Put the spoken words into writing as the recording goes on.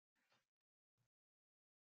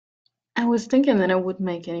I was thinking that I wouldn't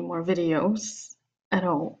make any more videos at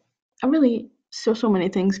all. I really saw so many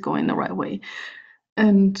things going the right way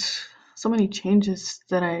and so many changes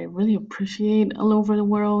that I really appreciate all over the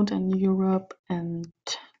world and Europe. And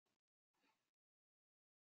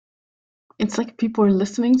it's like people are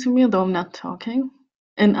listening to me, although I'm not talking.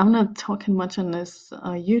 And I'm not talking much on this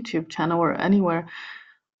YouTube channel or anywhere,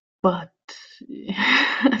 but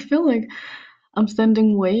I feel like I'm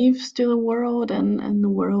sending waves to the world and the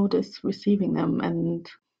world is receiving them. And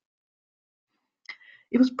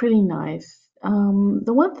it was pretty nice.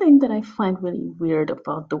 The one thing that I find really weird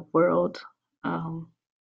about the world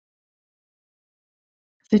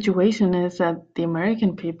situation is that the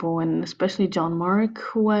American people, and especially John Mark,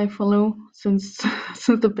 who I follow since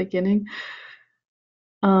since the beginning,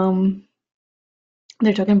 um,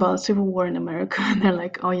 they're talking about a civil war in America, and they're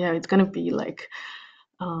like, "Oh yeah, it's gonna be like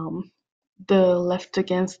um, the left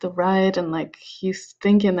against the right," and like he's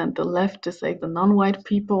thinking that the left is like the non-white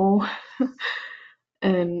people,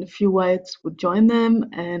 and a few whites would join them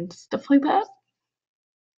and stuff like that,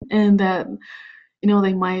 and that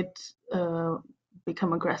they might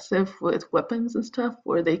become aggressive with weapons and stuff,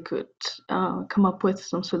 or they could come up with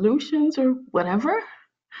some solutions or whatever.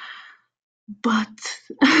 But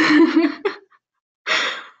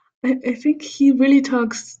I think he really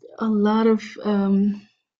talks a lot of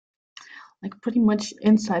like pretty much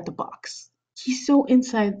inside the box. He's so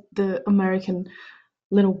inside the American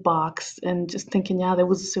little box and just thinking, yeah, there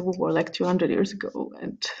was a civil war like 200 years ago,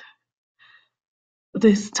 and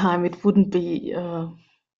this time it wouldn't be uh,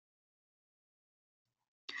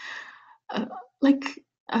 like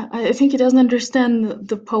I think he doesn't understand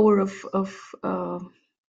the power of uh,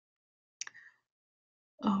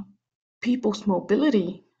 people's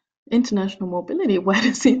mobility, international mobility. Why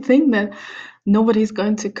does he think that nobody's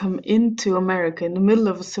going to come into America in the middle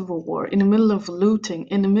of a civil war, in the middle of looting,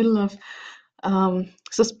 in the middle of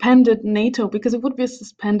suspended NATO? Because it would be a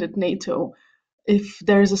suspended NATO if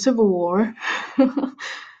there's a civil war.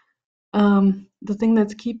 The thing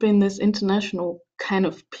that's keeping this international kind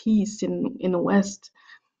of peace in the West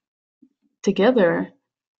together,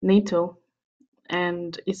 NATO,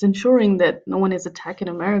 and is ensuring that no one is attacking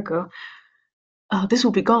America, this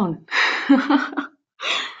will be gone.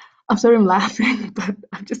 I'm sorry I'm laughing, but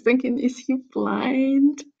I'm just thinking, is he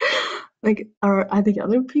blind? Like, are the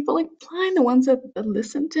other people like blind, the ones that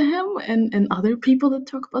listen to him, and other people that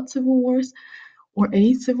talk about civil wars or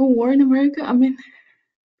a civil war in America? I mean,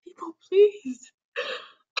 people, please.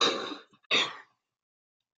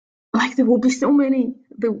 Like, there will be so many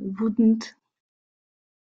that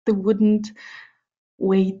wouldn't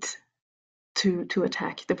wait to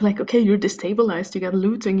attack. They'd be like, okay, you're destabilized, you got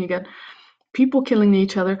looting, you got people killing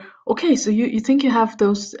each other. Okay, so you think you have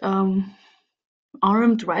those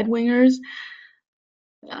armed right wingers?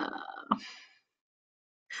 Uh,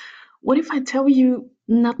 what if I tell you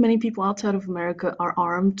not many people outside of America are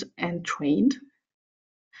armed and trained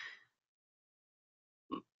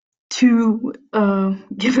to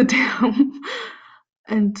give a damn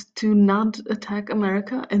and to not attack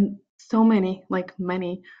America? And so many, like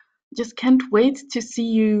many, just can't wait to see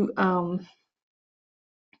you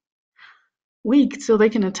weak so they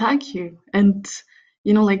can attack you and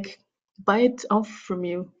like bite off from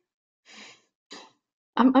you.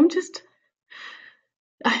 I'm just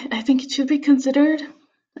I think it should be considered,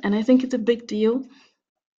 and I think it's a big deal,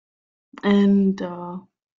 and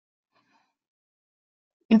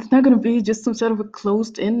it's not going to be just some sort of a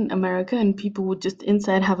closed-in America and people would just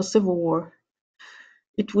inside have a civil war.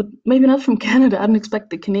 It would maybe not from Canada. I don't expect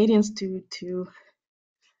the Canadians to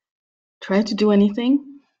try to do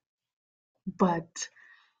anything, but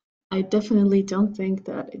I definitely don't think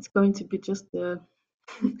that it's going to be just the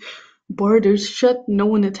borders shut, no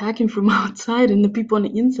one attacking from outside, and the people on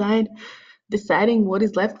the inside deciding what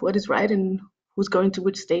is left, what is right, and who's going to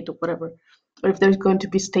which state or whatever. Or if there's going to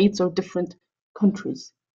be states or different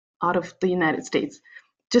countries out of the United States.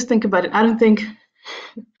 Just think about it. I don't think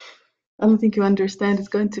you understand. It's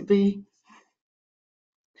going to be,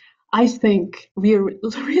 I think,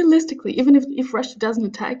 realistically, even if Russia doesn't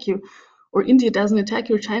attack you, or India doesn't attack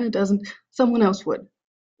you, or China doesn't, someone else would.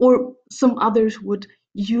 Or some others would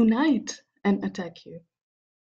unite and attack you.